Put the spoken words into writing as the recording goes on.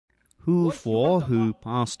Hu Fo, who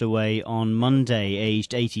passed away on Monday,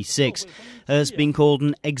 aged 86, has been called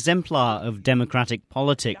an exemplar of democratic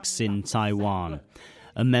politics in Taiwan.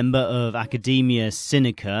 A member of Academia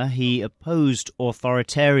Sinica, he opposed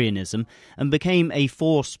authoritarianism and became a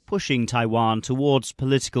force pushing Taiwan towards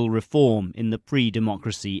political reform in the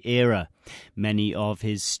pre-democracy era. Many of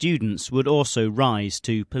his students would also rise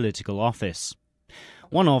to political office.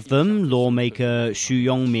 One of them, lawmaker Xu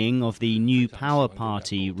Yongming of the New Power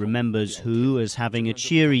Party, remembers Hu as having a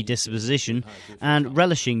cheery disposition and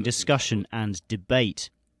relishing discussion and debate.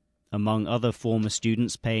 Among other former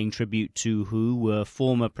students paying tribute to Hu were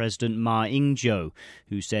former President Ma Ying-jeou,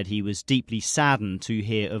 who said he was deeply saddened to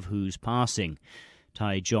hear of Hu's passing.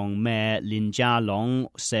 Taichung Mayor Lin Jialong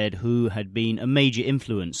said Hu had been a major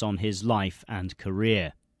influence on his life and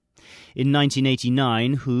career. In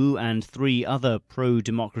 1989, Hu and 3 other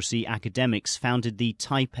pro-democracy academics founded the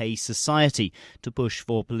Taipei Society to push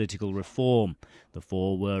for political reform. The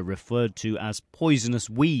 4 were referred to as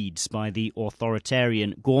poisonous weeds by the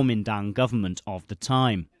authoritarian Kuomintang government of the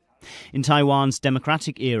time. In Taiwan's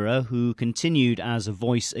democratic era, Hu continued as a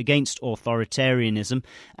voice against authoritarianism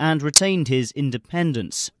and retained his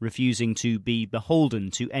independence, refusing to be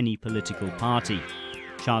beholden to any political party.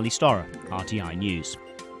 Charlie Storer, RTI News.